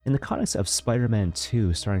In the context of Spider-Man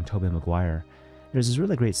 2 starring Tobey Maguire, there's this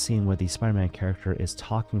really great scene where the Spider-Man character is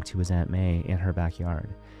talking to his Aunt May in her backyard.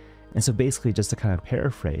 And so basically, just to kind of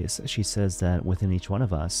paraphrase, she says that within each one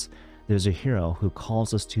of us, there's a hero who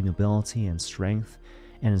calls us to nobility and strength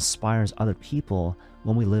and inspires other people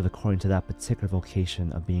when we live according to that particular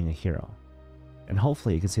vocation of being a hero. And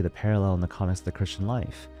hopefully you can see the parallel in the context of the Christian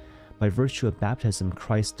life. By virtue of baptism,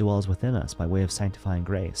 Christ dwells within us by way of sanctifying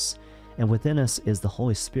grace, and within us is the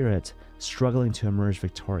Holy Spirit struggling to emerge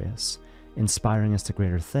victorious, inspiring us to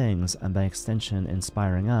greater things, and by extension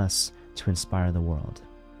inspiring us to inspire the world.